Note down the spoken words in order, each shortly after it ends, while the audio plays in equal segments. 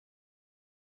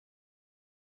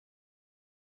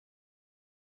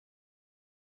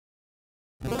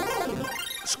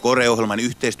Score-ohjelman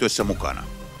yhteistyössä mukana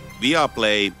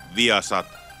Viaplay, Viasat,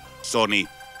 Sony,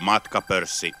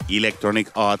 Matkapörssi, Electronic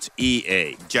Arts,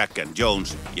 EA, Jack and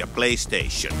Jones ja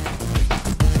PlayStation.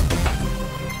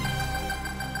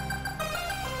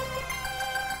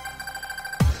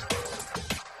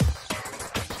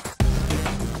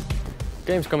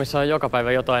 Gamescomissa on joka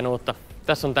päivä jotain uutta.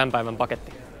 Tässä on tämän päivän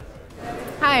paketti.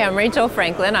 Hi, I'm Rachel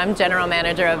Franklin. I'm General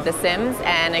Manager of The Sims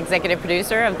and Executive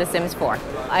Producer of The Sims 4.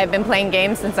 I've been playing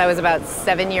games since I was about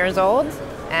 7 years old,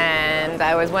 and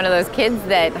I was one of those kids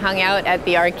that hung out at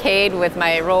the arcade with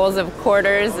my rolls of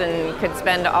quarters and could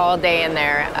spend all day in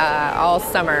there all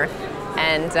summer.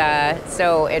 And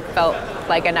so it felt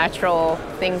like a natural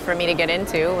thing for me to get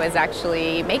into was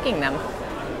actually making them.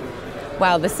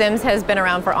 Wow, The Sims has been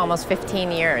around for almost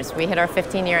 15 years. We hit our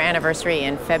 15-year anniversary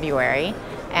in February.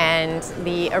 And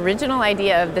the original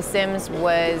idea of The Sims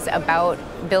was about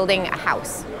building a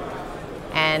house.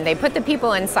 And they put the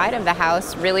people inside of the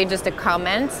house really just to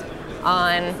comment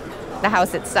on the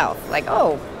house itself. Like,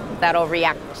 oh,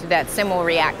 that sim will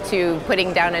react to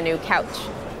putting down a new couch.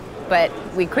 But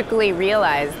we quickly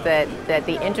realized that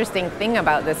the interesting thing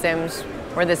about The Sims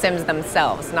were the Sims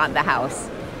themselves, not the house.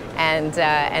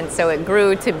 And so it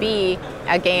grew to be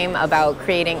a game about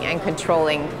creating and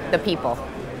controlling the people.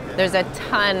 There's a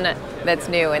ton that's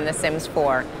new in The Sims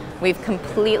 4. We've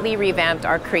completely revamped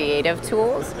our creative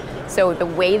tools. So the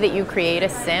way that you create a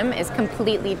sim is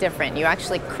completely different. You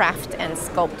actually craft and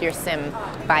sculpt your sim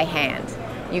by hand.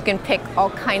 You can pick all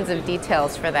kinds of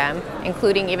details for them,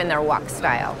 including even their walk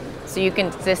style. So you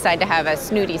can decide to have a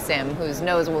snooty sim whose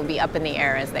nose will be up in the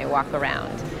air as they walk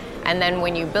around. And then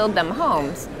when you build them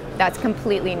homes, that's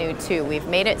completely new too. We've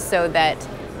made it so that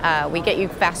we get you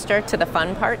faster to the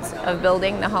fun parts of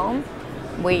building the home.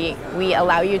 We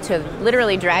allow you to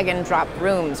literally drag and drop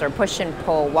rooms or push and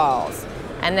pull walls.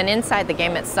 And then inside the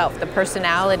game itself, the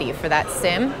personality for that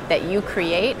sim that you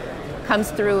create comes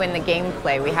through in the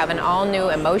gameplay. We have an all-new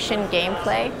emotion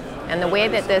gameplay, and the way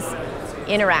that this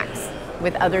interacts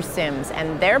with other sims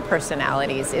and their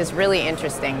personalities is really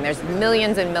interesting. There's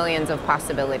millions and millions of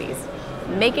possibilities.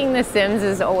 Making the Sims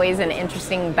is always an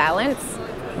interesting balance.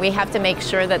 We have to make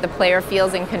sure that the player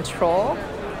feels in control,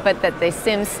 but that the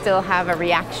Sims still have a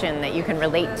reaction that you can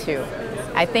relate to.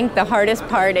 I think the hardest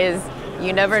part is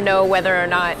you never know whether or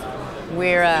not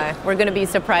we're going to be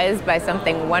surprised by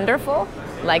something wonderful,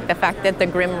 like the fact that the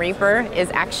Grim Reaper is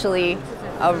actually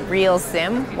a real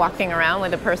sim walking around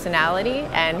with a personality,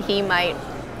 and he might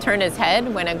turn his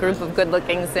head when a group of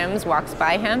good-looking Sims walks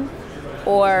by him,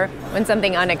 or when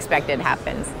something unexpected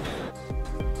happens.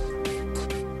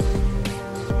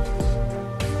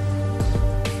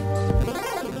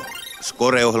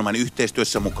 Score-ohjelman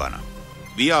yhteistyössä mukana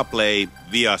Viaplay,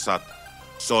 Viasat,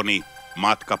 Sony,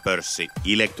 Matkapörssi,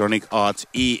 Electronic Arts,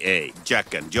 EA,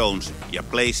 Jack and Jones ja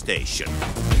PlayStation.